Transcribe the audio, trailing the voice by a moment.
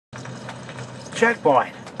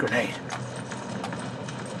checkpoint. Grenade.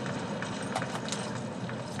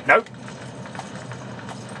 Nope.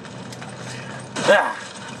 Ah.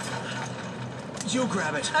 You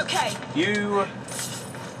grab it. Okay. You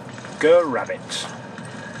grab it.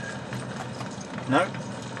 Nope.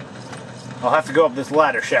 I'll have to go up this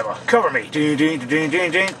ladder, Sheva. Cover me. Ding, ding, ding, ding,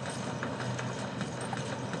 ding.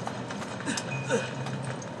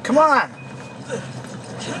 Come on.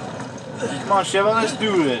 Come on, Sheva, let's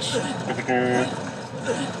do this.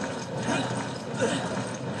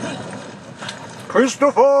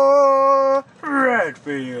 Christopher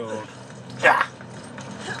Redfield. Yeah.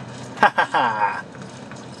 Ha ha ha.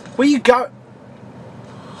 Where you go?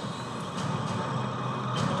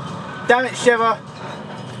 Damn it, Sheva.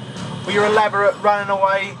 With your elaborate running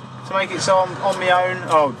away to make it so I'm on my own.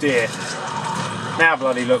 Oh dear. Now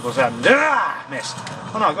bloody look what's happened. Ah! Missed.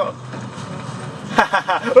 Oh no, I got him. Ha ha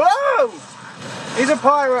ha. Oh! He's a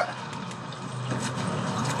pirate.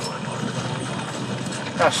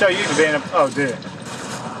 I'll show you for being a... Oh dear.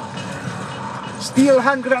 Steel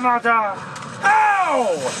hand grenade! Ow!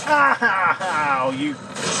 Ow! You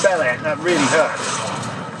belly, that really hurt.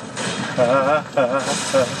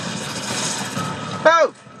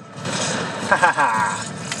 Oh! Ha ha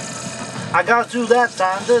ha! I got you that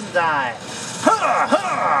time, didn't I? Ha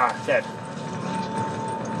ha! Dead.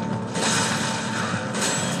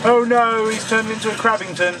 Oh no, he's turned into a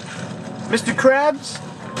Crabbington. Mr. Krabs?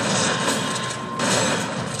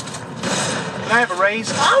 Can I have a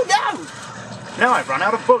raise? Oh no! Now I've run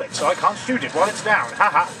out of bullets, so I can't shoot it while it's down. Ha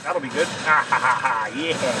ha, that'll be good. Ha ha ha ha,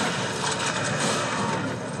 yeah.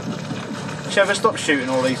 Sheva, stop shooting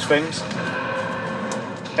all these things.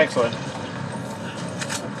 Excellent.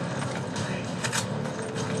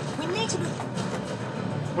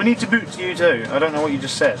 We need to boot to you too. I don't know what you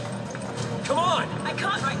just said. Come on! I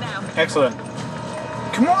can't right now. Excellent.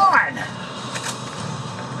 Come on!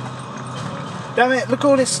 Damn it, look at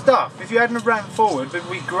all this stuff. If you hadn't have ran forward, it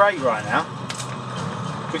would be great right now.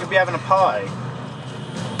 We could be having a party.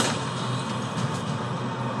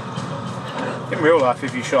 In real life,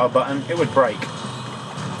 if you shot a button, it would break.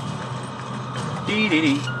 Dee dee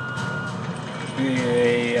dee.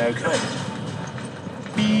 Yeah, okay.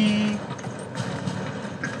 Bee.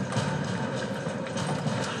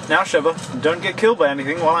 Now, Sheva, don't get killed by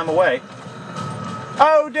anything while I'm away.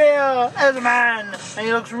 Oh dear, there's a man, and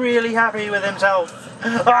he looks really happy with himself.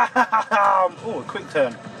 Oh, a quick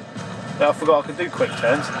turn. I forgot I could do quick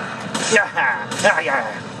turns. Yeah,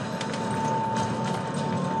 yeah.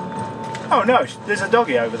 Oh no, there's a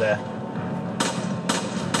doggy over there.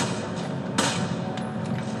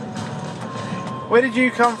 Where did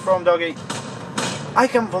you come from, doggy? I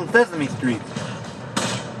come from Sesame Street.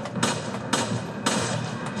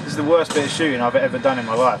 This is the worst bit of shooting I've ever done in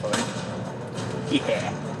my life, I think.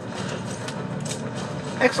 Yeah.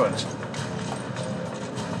 Excellent.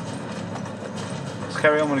 Let's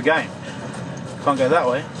carry on with the game. Can't go that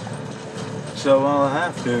way. So I'll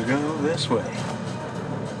have to go this way.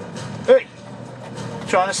 Hey!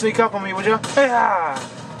 Trying to sneak up on me, would you? Yeah!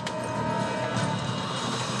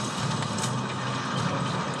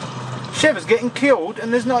 Sheva's getting killed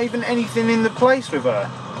and there's not even anything in the place with her.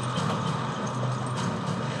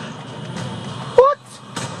 What?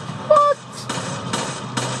 What?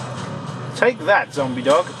 Take that, zombie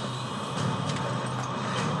dog.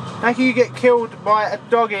 How can you get killed by a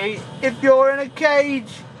doggy if you're in a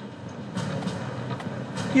cage?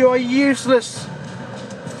 You are useless.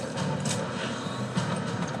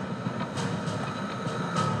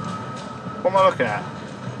 What am I looking at?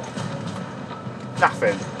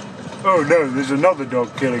 Nothing. Oh no, there's another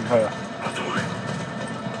dog killing her.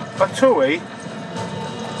 A Tui?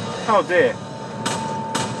 Oh dear.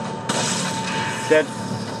 Dead.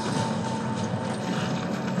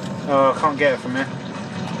 Oh, I can't get it from here.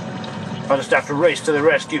 I'll just have to race to the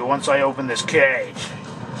rescue once I open this cage.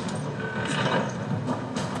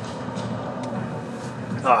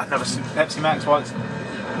 Ah, another Pepsi Max once.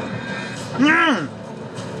 Mmm!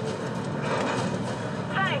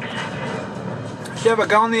 Sheva,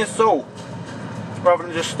 go on the assault. Rather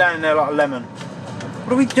than just standing there like a lemon.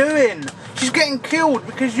 What are we doing? She's getting killed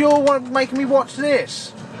because you're making me watch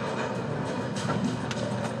this.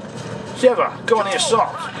 Sheva, go on the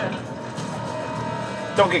assault.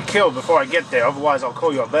 Don't get killed before I get there, otherwise I'll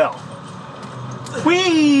call you a bell.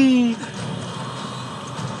 Whee!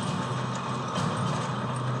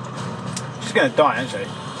 She's gonna die, isn't she?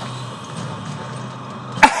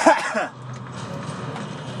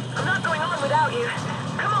 I'm not going on without you.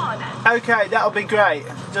 Come on. Okay, that'll be great.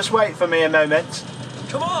 Just wait for me a moment.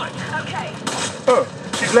 Come on! Okay. Oh,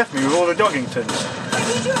 she's left me with all the Doggingtons. I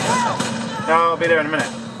need your help. No, I'll be there in a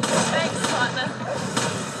minute. Thanks, partner.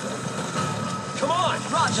 Come on.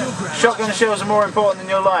 Roger. You grab Shotgun shells are more important than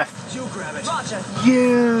your life. it. You grab it. Roger.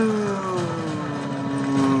 You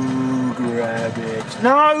grab it.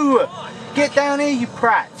 No! Get down here, you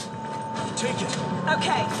prat. Take it.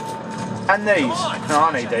 Okay. And these. Come on. No,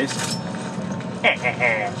 I need these.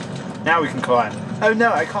 Now we can climb. Oh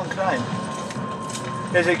no, I can't climb.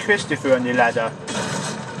 There's a Christopher on the ladder.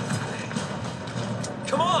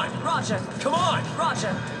 Come on. Roger. Come on.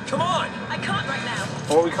 Roger. Come on. I can't right now.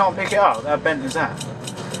 Or we can't pick it up. How bent is that?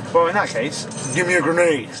 Well, in that case, give me a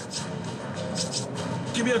grenade.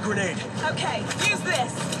 Give me a grenade. Okay. Use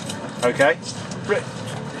this. Okay.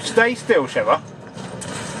 Stay still, Sheva.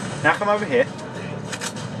 Now come over here.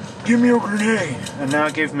 Give me a grenade. And now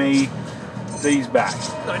give me these back.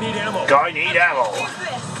 I need ammo. I need ammo. Use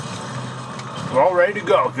this. We're all ready to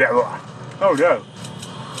go, Sheva. Oh no.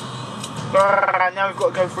 Now we've got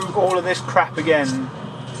to go through all of this crap again.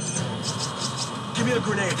 Give me a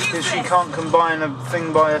grenade. Use Because this. she can't combine a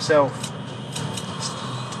thing by herself.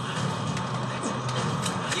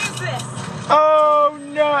 Use this. Oh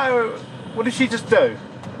no! What did she just do?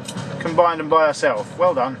 Combine them by herself.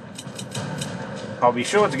 Well done. I'll be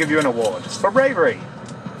sure to give you an award for bravery.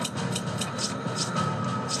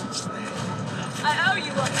 I owe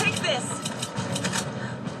you one. Take this.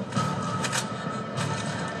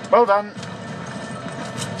 Well done.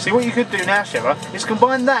 See what you could do now, Sheva, is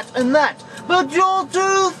combine that and that. But you're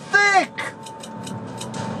too thick!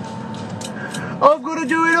 I've got to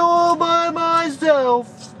do it all by myself.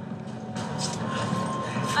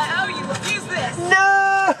 I owe you one. Use this.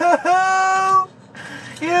 No!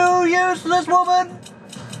 You useless woman!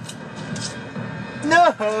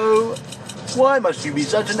 No! Why must you be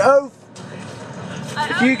such an oaf?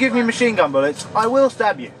 If you give me machine gun bullets, I will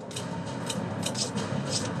stab you.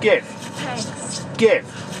 Give. Thanks. Give.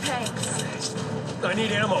 Thanks. I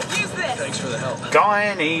need ammo. Use this. Thanks for the help.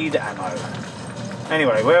 I need ammo.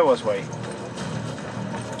 Anyway, where was we?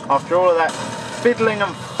 After all of that fiddling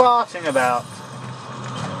and farting about,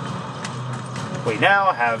 we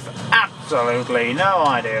now have absolutely no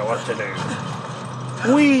idea what to do.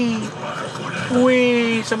 Wee!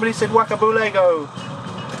 Somebody said Wakabulego.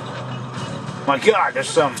 My god, there's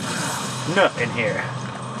some nut in here.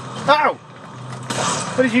 Oh!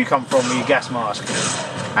 Where did you come from with your gas mask?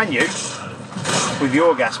 And you? With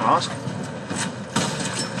your gas mask?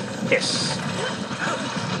 Yes.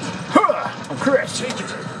 Huh, I'm Chris. Take it.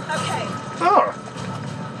 Okay. Oh!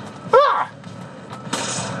 Ah!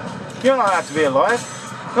 You're not allowed to be alive.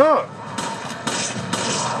 Oh!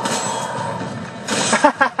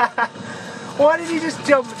 Why did he just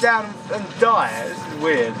jump down and die? This is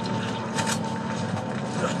weird.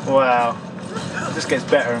 Wow. It just gets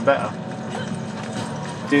better and better.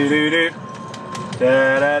 Do do do.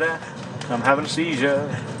 Da da da. I'm having a seizure.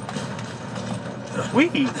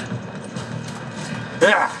 Wee!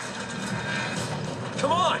 Ah!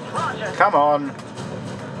 Come on. Roger. Come on.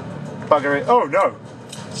 Bugger it. Oh no.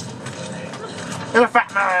 You're a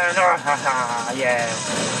fat man. Yeah.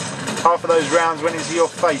 Half of those rounds went into your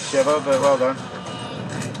face, Sheva, but well done.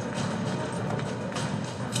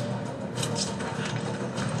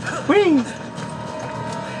 Whee!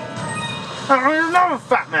 Oh, there's another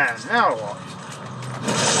fat man. Now what?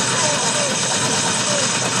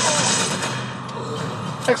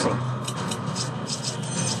 Excellent.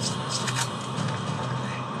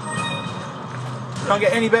 Can't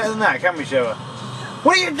get any better than that, can we, Sheva?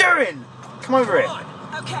 What are you doing? Come over here. Come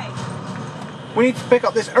on. Okay. We need to pick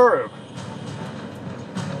up this herb.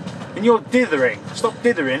 And you're dithering. Stop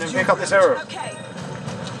dithering and pick up this herb. Okay.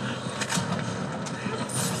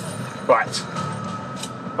 Right.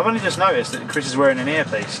 I've only just noticed that Chris is wearing an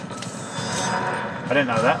earpiece. I didn't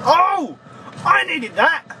know that. Oh! I needed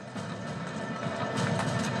that!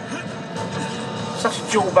 Such a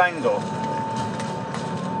dual bangle.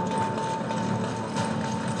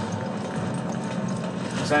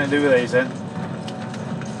 Something to do with these then.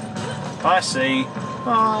 I see.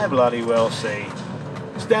 I bloody well see.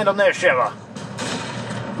 Stand on there, Sheva.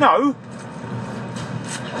 No.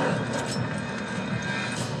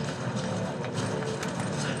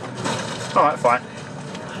 Alright, fine.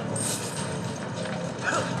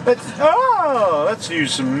 Let's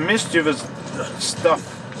use some mischievous stuff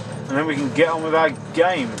and then we can get on with our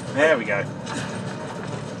game. There we go.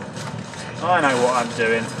 I know what I'm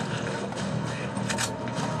doing.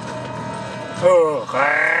 Oh.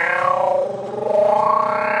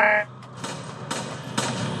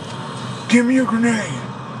 Give me a grenade.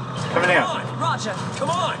 Coming out. Come on. Roger. Come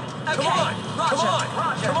on. Okay. Come on. Roger. Come on.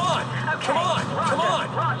 Roger. Come on. Okay. Come on. Come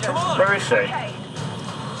on. Roger. Come on. Where is she? Okay.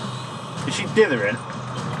 Is she dithering?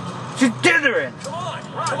 She's dithering! Come on.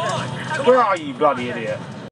 Come on! Where are you, bloody idiot?